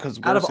because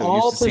out we're of so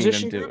used all to seeing them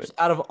position do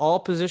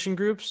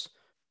groups, it.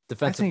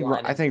 defensive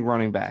line. I think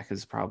running back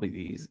is probably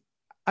the easy.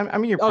 I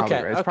mean, you're probably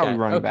Okay, right. It's probably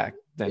running okay. back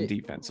then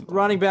defensive line.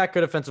 Running back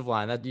or defensive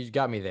line. That you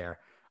got me there.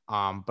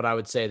 But I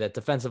would say that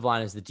defensive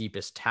line is the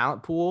deepest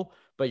talent pool.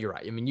 But you're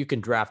right. I mean, you can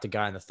draft a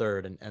guy in the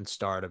third and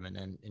start him,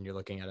 and you're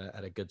looking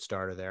at a good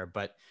starter there.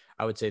 But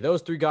I would say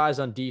those three guys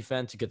on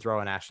defense, you could throw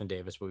in Ashton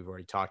Davis, but we've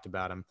already talked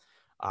about him.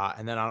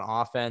 And then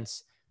on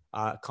offense,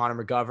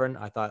 Connor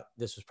McGovern, I thought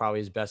this was probably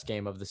his best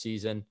game of the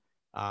season.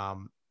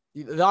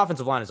 The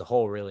offensive line as a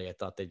whole, really, I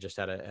thought they just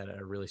had a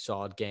really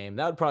solid game.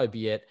 That would probably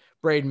be it.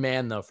 Braden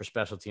Mann, though, for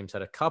special teams,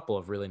 had a couple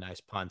of really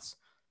nice punts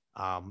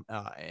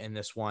in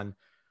this one.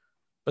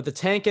 But the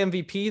tank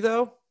MVP,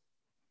 though,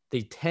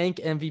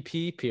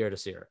 Pierre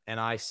Desir. And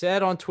I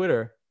said on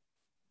Twitter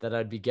that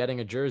I'd be getting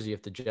a jersey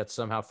if the Jets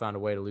somehow found a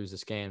way to lose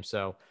this game.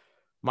 So,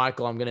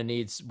 Michael, I'm going to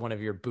need one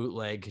of your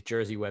bootleg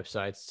jersey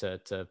websites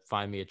to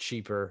find me a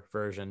cheaper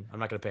version. I'm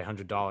not going to pay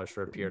 $100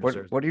 for a Pierre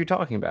Desir. What are you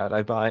talking about?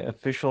 I buy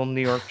official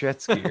New York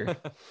Jets gear.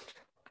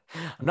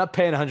 I'm not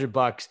paying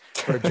 $100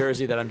 for a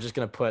jersey that I'm just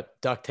going to put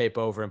duct tape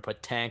over and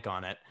put tank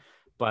on it.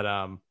 But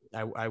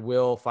I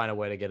will find a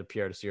way to get a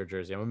Pierre Desir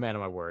jersey. I'm a man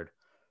of my word.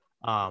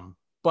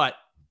 But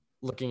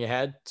looking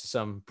ahead to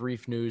some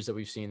brief news that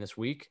we've seen this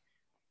week,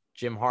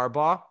 Jim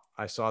Harbaugh,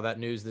 I saw that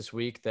news this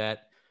week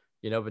that,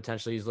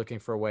 potentially he's looking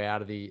for a way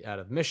out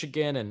of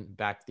Michigan and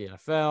back to the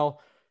NFL.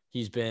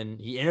 He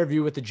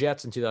interviewed with the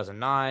Jets in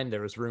 2009.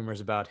 There was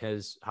rumors about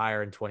his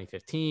hire in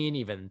 2015,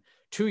 even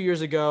 2 years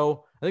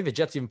ago. I think the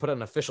Jets even put out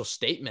an official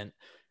statement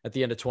at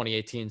the end of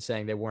 2018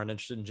 saying they weren't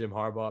interested in Jim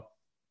Harbaugh.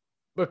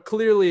 But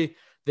clearly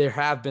there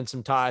have been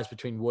some ties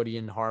between Woody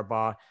and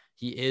Harbaugh.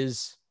 He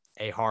is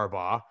a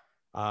Harbaugh.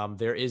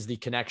 There is the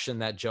connection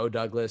that Joe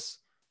Douglas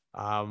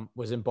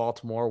was in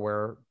Baltimore,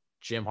 where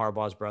Jim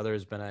Harbaugh's brother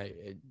has been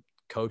a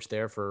coach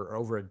there for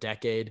over a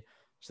decade.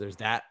 So there's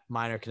that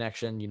minor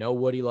connection.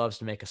 Woody loves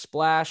to make a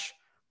splash.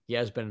 He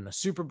has been in a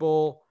Super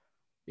Bowl.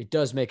 It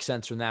does make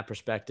sense from that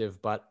perspective,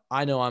 but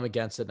I know I'm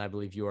against it, and I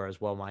believe you are as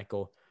well,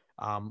 Michael.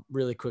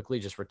 Really quickly,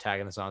 just we're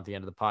tagging this on at the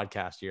end of the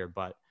podcast here,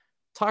 but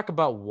talk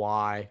about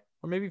why,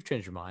 or maybe you've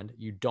changed your mind,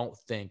 you don't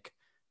think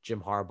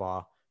Jim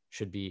Harbaugh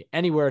should be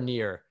anywhere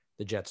near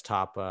the Jets'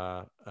 top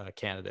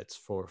candidates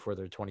for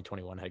their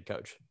 2021 head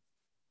coach.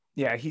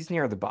 Yeah, he's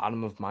near the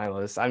bottom of my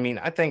list. I mean,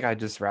 I think I'd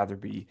just rather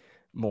be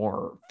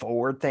more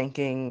forward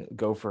thinking,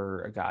 go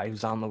for a guy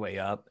who's on the way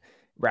up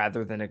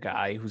rather than a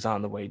guy who's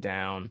on the way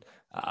down.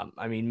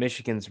 I mean,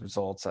 Michigan's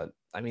results,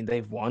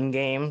 they've won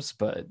games,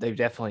 but they've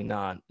definitely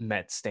not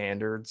met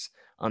standards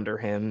under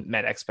him,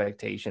 met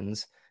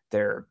expectations.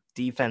 Their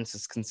defense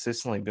has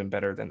consistently been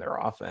better than their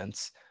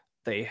offense.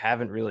 They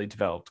haven't really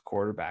developed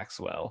quarterbacks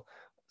well.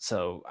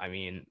 So,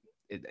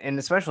 and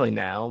especially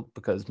now,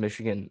 because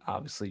Michigan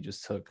obviously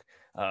just took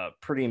a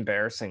pretty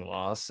embarrassing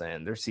loss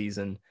and their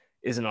season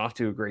isn't off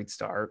to a great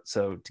start.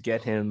 So to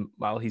get him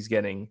while he's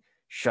getting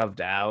shoved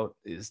out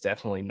is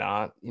definitely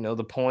not,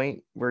 the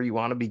point where you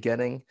want to be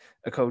getting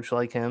a coach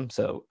like him.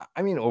 So,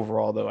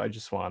 overall, though, I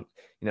just want,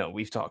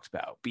 we've talked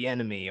about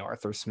Bieniemy,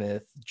 Arthur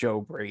Smith, Joe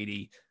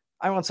Brady.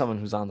 I want someone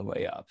who's on the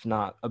way up,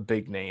 not a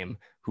big name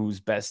whose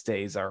best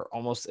days are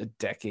almost a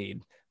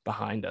decade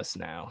behind us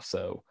now.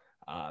 So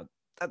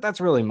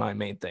that's really my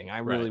main thing. I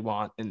really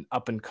want an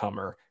up and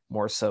comer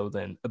more so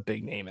than a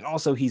big name. And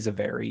also he's a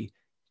very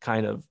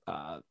kind of,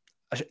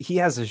 he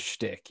has a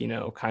shtick,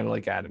 kind of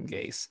like Adam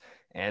Gase,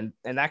 and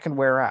that can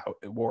wear out.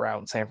 It wore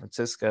out in San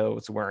Francisco.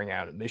 It's wearing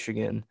out in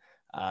Michigan.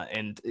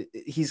 And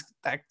he's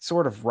that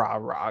sort of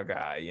rah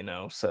guy,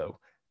 so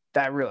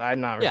that really,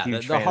 I'm not a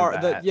huge fan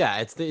of that.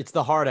 It's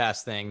the hard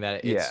ass thing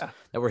that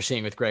we're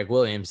seeing with Greg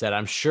Williams, that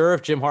I'm sure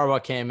if Jim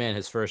Harbaugh came in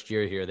his first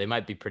year here, they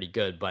might be pretty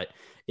good, but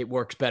it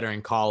works better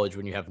in college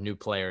when you have new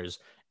players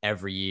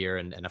every year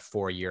and a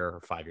 4-year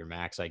or 5-year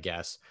max, I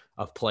guess,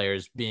 of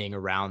players being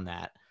around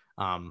that.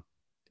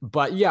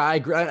 But yeah, I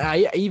agree.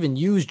 I even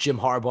used Jim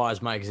Harbaugh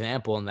as my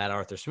example in that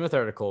Arthur Smith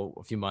article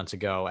a few months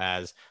ago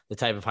as the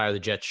type of hire the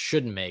Jets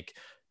shouldn't make.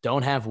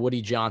 Don't have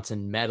Woody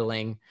Johnson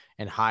meddling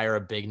and hire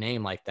a big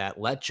name like that.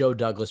 Let Joe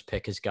Douglas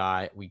pick his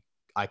guy.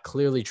 I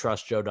clearly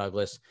trust Joe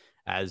Douglas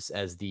as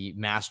the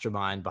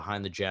mastermind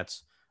behind the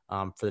Jets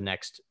for the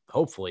next,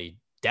 hopefully,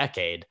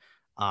 decade.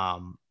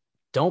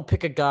 Don't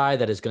pick a guy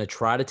that is going to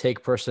try to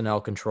take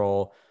personnel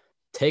control.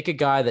 Take a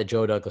guy that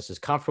Joe Douglas is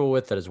comfortable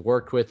with, that has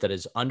worked with,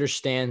 that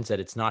understands that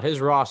it's not his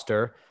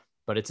roster,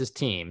 but it's his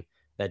team,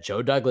 that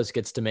Joe Douglas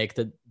gets to make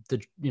the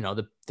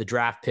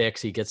draft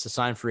picks. He gets to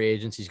sign free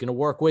agents. He's going to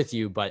work with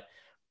you, but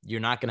you're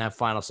not going to have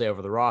final say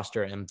over the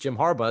roster. And Jim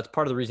Harbaugh, that's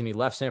part of the reason he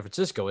left San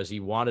Francisco, is he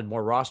wanted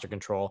more roster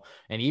control.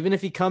 And even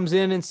if he comes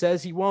in and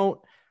says he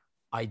won't,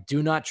 I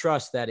do not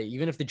trust that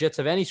even if the Jets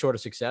have any sort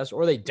of success,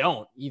 or they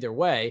don't, either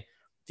way,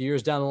 a few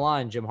years down the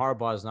line, Jim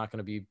Harbaugh is not going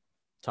to be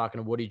talking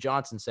to Woody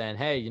Johnson saying,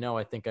 hey,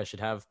 I think I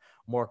should have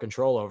more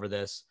control over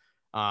this.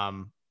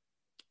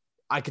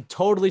 I I could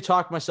totally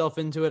talk myself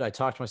into it. I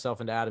talked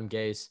myself into Adam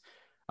Gase.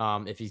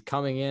 If he's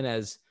coming in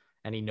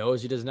and he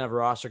knows he doesn't have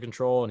roster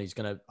control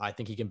and I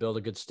think he can build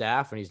a good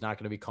staff and he's not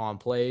going to be calling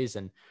plays.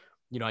 And,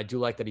 I do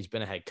like that he's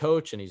been a head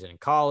coach and he's in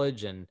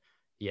college and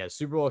he has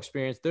Super Bowl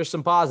experience. There's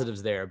some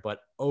positives there,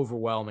 but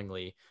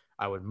overwhelmingly,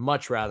 I would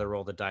much rather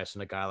roll the dice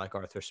on a guy like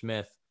Arthur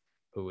Smith,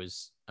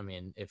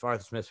 if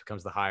Arthur Smith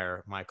becomes the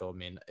hire, Michael,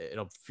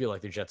 it'll feel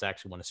like the Jets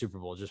actually won a Super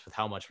Bowl just with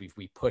how much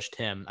we pushed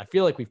him. I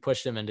feel like we've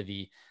pushed him into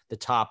the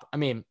top.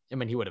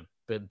 He would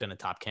have been a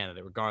top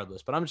candidate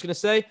regardless, but I'm just going to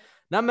say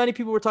not many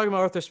people were talking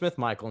about Arthur Smith,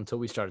 Michael, until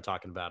we started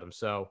talking about him.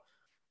 So,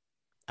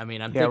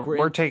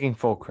 we're taking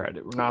full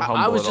credit. We're not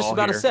humble. I was just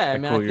about to say,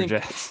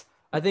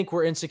 I think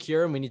we're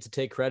insecure and we need to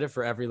take credit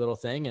for every little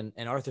thing.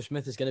 And Arthur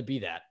Smith is going to be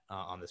that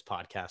on this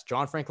podcast.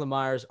 John Franklin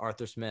Myers,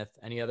 Arthur Smith,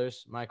 any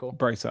others, Michael?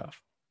 Bryce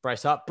Huff.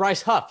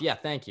 Bryce Huff. Yeah.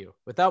 Thank you.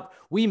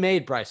 We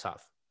made Bryce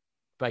Huff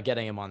by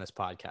getting him on this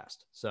podcast.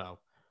 So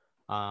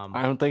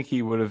I don't think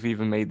he would have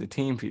even made the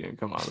team if he didn't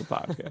come on the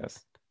podcast.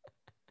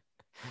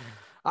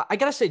 I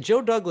got to say,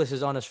 Joe Douglas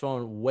is on his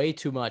phone way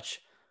too much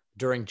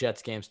during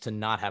Jets games to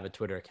not have a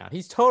Twitter account.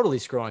 He's totally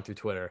scrolling through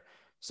Twitter.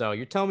 So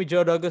you're telling me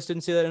Joe Douglas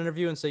didn't see that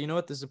interview and say, you know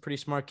what, this is a pretty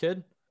smart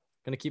kid.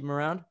 Going to keep him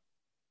around.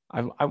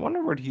 I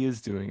wonder what he is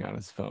doing on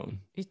his phone.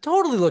 He's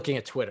totally looking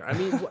at Twitter.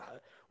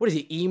 What is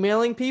he,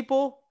 emailing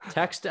people?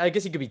 Text? I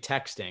guess he could be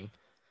texting.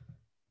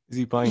 Is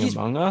he playing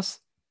Among Us?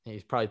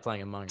 He's probably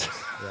playing Among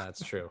Us. Yeah,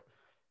 that's true.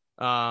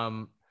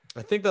 I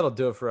think that'll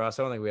do it for us.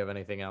 I don't think we have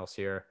anything else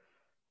here.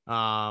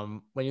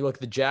 When you look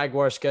at the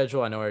Jaguar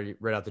schedule, I know I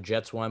read out the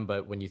Jets one,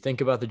 but when you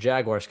think about the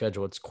Jaguar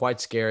schedule, it's quite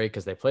scary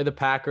because they play the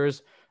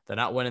Packers. They're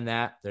not winning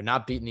that. They're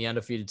not beating the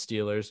undefeated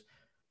Steelers.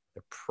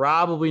 They're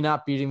probably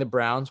not beating the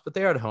Browns, but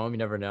they are at home. You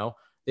never know.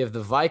 They have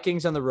the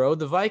Vikings on the road.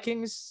 The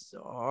Vikings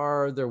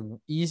are their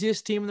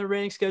easiest team in the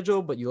remaining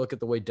schedule, but you look at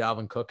the way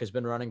Dalvin Cook has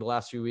been running the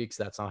last few weeks,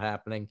 that's not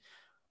happening.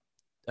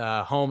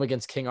 Home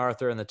against King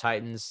Arthur and the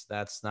Titans,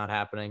 that's not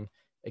happening.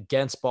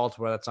 Against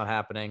Baltimore, that's not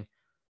happening.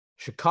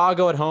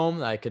 Chicago at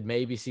home, I could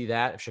maybe see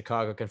that if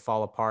Chicago can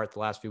fall apart the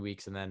last few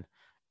weeks, and then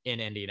in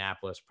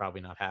Indianapolis,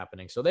 probably not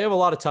happening. So they have a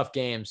lot of tough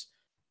games.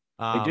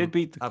 They did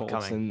beat the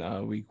Colts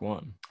in week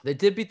 1. They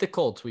did beat the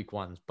Colts week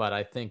 1, but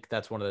I think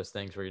that's one of those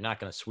things where you're not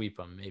going to sweep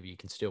them. Maybe you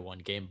can steal one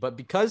game, but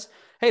because,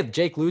 hey,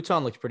 Jake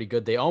Luton looks pretty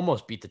good. They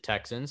almost beat the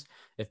Texans.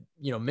 If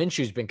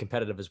Minshew's been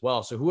competitive as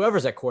well. So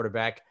whoever's at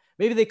quarterback,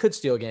 maybe they could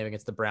steal a game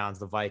against the Browns,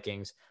 the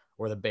Vikings,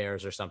 or the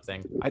Bears or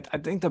something. I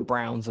think the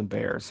Browns and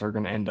Bears are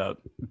going to end up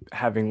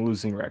having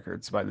losing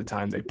records by the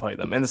time they play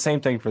them. And the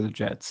same thing for the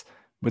Jets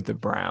with the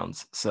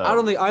Browns. So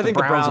I think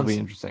the Browns will be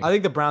interesting. I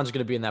think the Browns are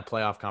going to be in that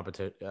playoff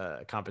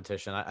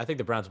competition. I think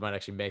the Browns might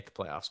actually make the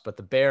playoffs, but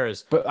the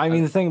Bears. But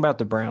the thing about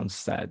the Browns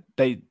is that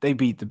they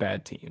beat the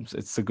bad teams.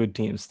 It's the good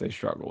teams they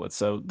struggle with.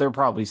 So they're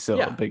probably still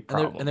a big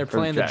problem. And they're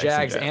playing the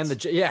Jags and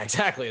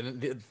exactly.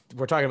 And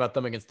we're talking about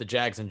them against the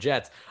Jags and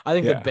Jets. I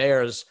think the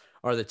Bears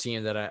are the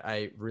team that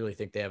I really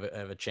think they have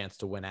a chance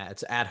to win at.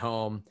 It's at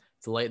home.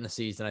 It's late in the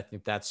season. I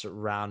think that's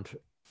around.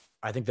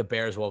 I think the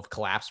Bears will have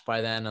collapsed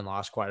by then and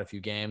lost quite a few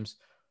games.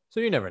 So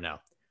you never know.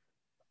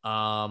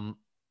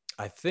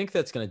 I think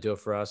that's going to do it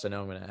for us. I know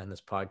I'm going to end this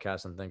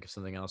podcast and think of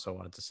something else I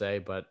wanted to say,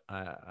 but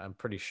I'm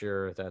pretty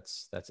sure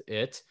that's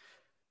it.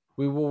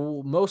 We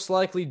will most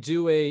likely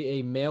do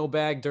a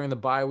mailbag during the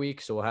bye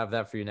week, so we'll have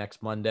that for you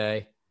next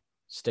Monday,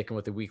 sticking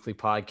with the weekly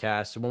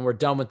podcast. So when we're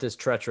done with this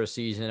treacherous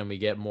season and we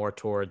get more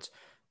towards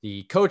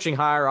the coaching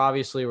hire,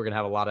 obviously, we're going to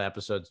have a lot of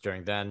episodes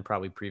during then,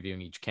 probably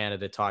previewing each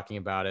candidate, talking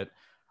about it.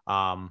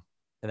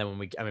 And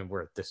then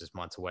this is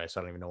months away, so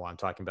I don't even know why I'm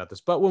talking about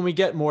this. But when we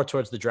get more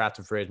towards the draft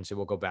and free agency,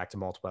 we'll go back to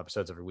multiple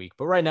episodes every week.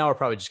 But right now, we're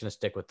probably just going to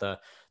stick with the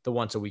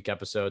once a week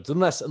episodes,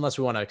 unless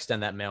we want to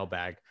extend that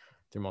mailbag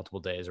through multiple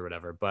days or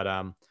whatever.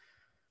 But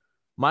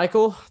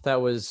Michael,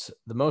 that was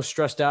the most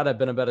stressed out I've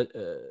been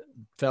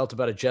felt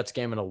about a Jets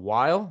game in a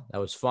while. That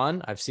was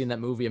fun. I've seen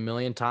that movie a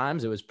million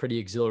times. It was pretty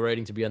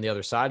exhilarating to be on the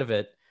other side of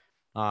it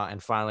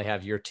and finally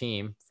have your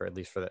team, for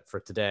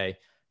today,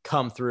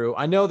 come through.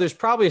 I know there's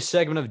probably a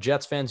segment of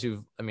Jets fans I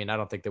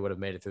don't think they would have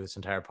made it through this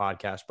entire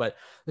podcast, but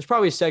there's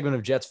probably a segment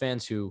of Jets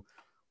fans who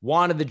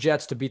wanted the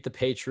Jets to beat the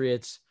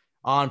Patriots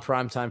on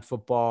primetime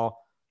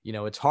football.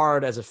 It's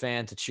hard as a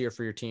fan to cheer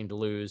for your team to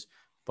lose,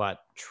 but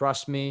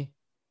trust me,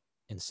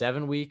 in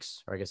 7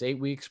 weeks, or I guess 8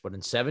 weeks, but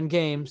in 7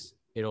 games,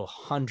 it'll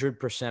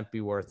 100%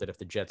 be worth it if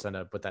the Jets end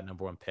up with that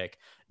number 1 pick.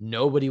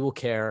 Nobody will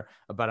care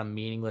about a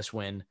meaningless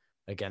win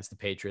against the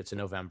Patriots in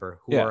November,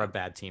 who are a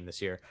bad team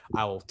this year.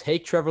 I will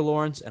take Trevor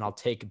Lawrence and I'll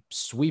take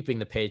sweeping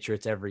the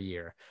Patriots every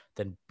year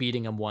than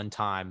beating them one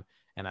time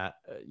and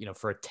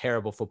for a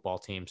terrible football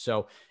team.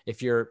 So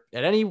if you're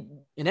in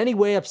any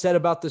way upset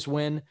about this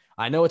win,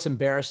 I know it's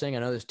embarrassing. I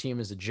know this team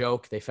is a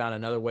joke. They found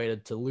another way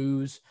to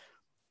lose.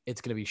 It's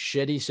going to be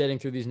shitty sitting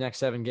through these next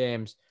 7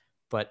 games,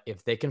 but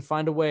if they can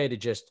find a way to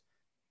just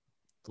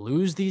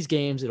lose these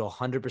games, it'll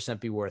 100%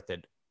 be worth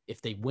it.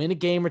 If they win a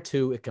game or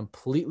 2, it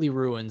completely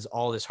ruins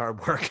all this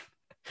hard work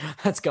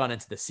that's gone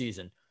into the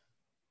season.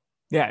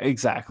 Yeah,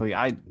 exactly.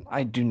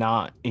 I do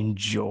not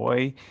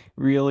enjoy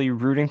really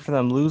rooting for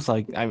them lose.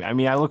 Like, I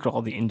mean, I look at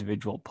all the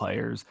individual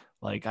players.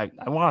 Like, I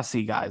want to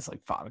see guys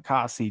like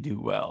Fatukasi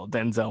do well,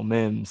 Denzel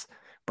Mims,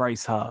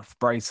 Bryce Huff,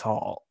 Bryce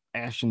Hall,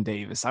 Ashton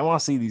Davis. I want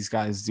to see these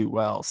guys do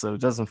well. So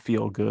it doesn't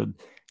feel good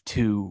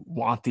to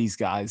want these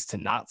guys to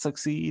not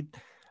succeed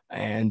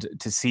and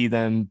to see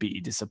them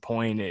be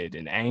disappointed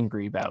and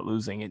angry about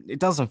losing. It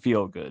doesn't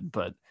feel good,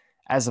 but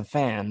as a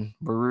fan,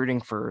 we're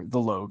rooting for the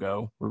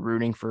logo, we're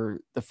rooting for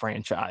the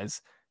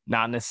franchise,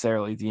 not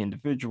necessarily the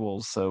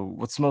individuals. So,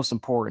 what's most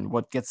important,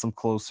 what gets them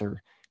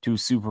closer to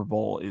Super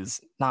Bowl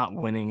is not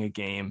winning a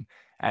game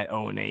at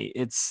 0-8.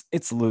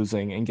 It's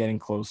losing and getting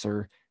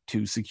closer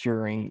to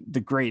securing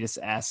the greatest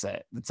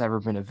asset that's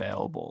ever been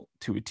available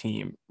to a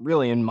team,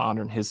 really in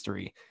modern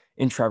history,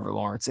 in Trevor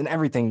Lawrence and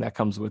everything that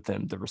comes with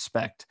him, the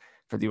respect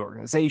for the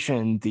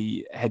organization,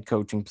 the head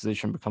coaching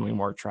position becoming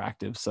more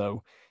attractive.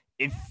 So,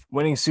 if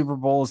winning Super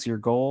Bowl is your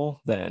goal,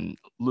 then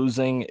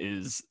losing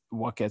is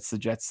what gets the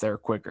Jets there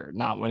quicker,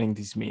 not winning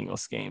these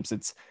meaningless games.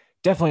 It's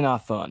definitely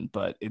not fun,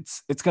 but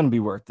it's going to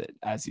be worth it,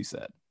 as you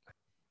said.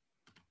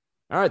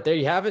 All right, there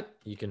you have it.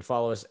 You can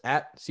follow us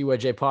at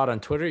CYJ Pod on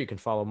Twitter. You can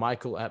follow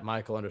Michael at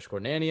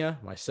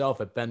Michael_Nania,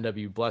 myself at Ben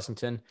W.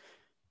 Blessington.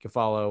 You can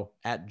follow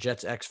at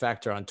Jets X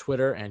Factor on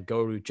Twitter and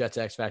go to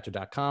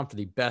jetsxfactor.com for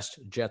the best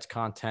Jets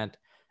content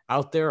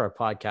out there. Our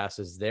podcast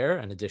is there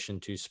in addition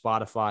to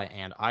Spotify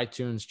and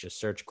iTunes. Just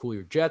search Cool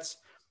Your Jets.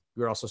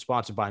 We're also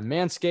sponsored by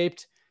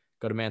Manscaped.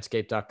 Go to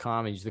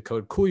manscaped.com and use the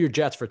code Cool Your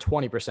Jets for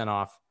 20%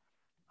 off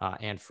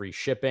and free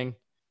shipping.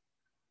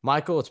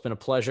 Michael, it's been a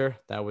pleasure.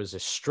 That was a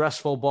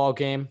stressful ball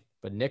game,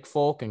 but Nick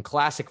Folk in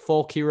classic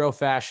Folk hero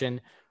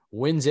fashion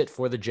wins it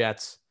for the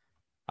Jets.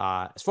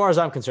 As far as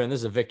I'm concerned,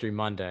 this is a Victory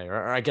Monday,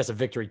 or I guess a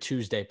Victory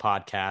Tuesday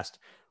podcast.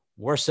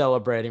 We're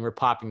celebrating. We're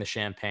popping the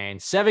champagne.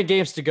 7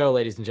 games to go,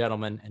 ladies and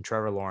gentlemen, and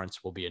Trevor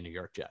Lawrence will be a New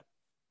York Jet.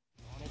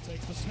 Arnold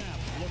takes the snap,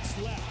 looks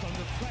left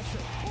under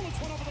pressure, bullets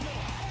one over the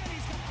middle, and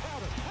he's got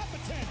Crowder at the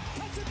 10,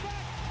 cuts it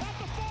back, at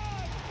the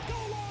 5,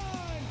 goal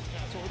line!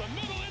 That's over the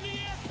middle, in the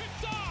air,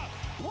 picked off!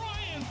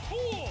 Brian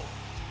Poole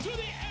to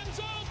the end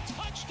zone,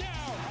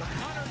 touchdown! The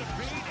punter to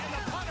beat, and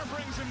the punter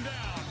brings him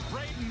down.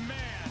 Braden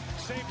Mann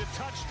saved a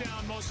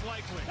touchdown, most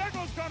likely. There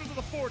goes Gunner to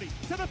the 40,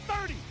 to the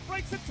 30,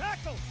 breaks a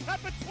tackle,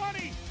 at the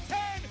 20,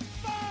 10,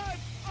 5,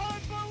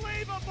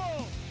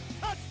 unbelievable!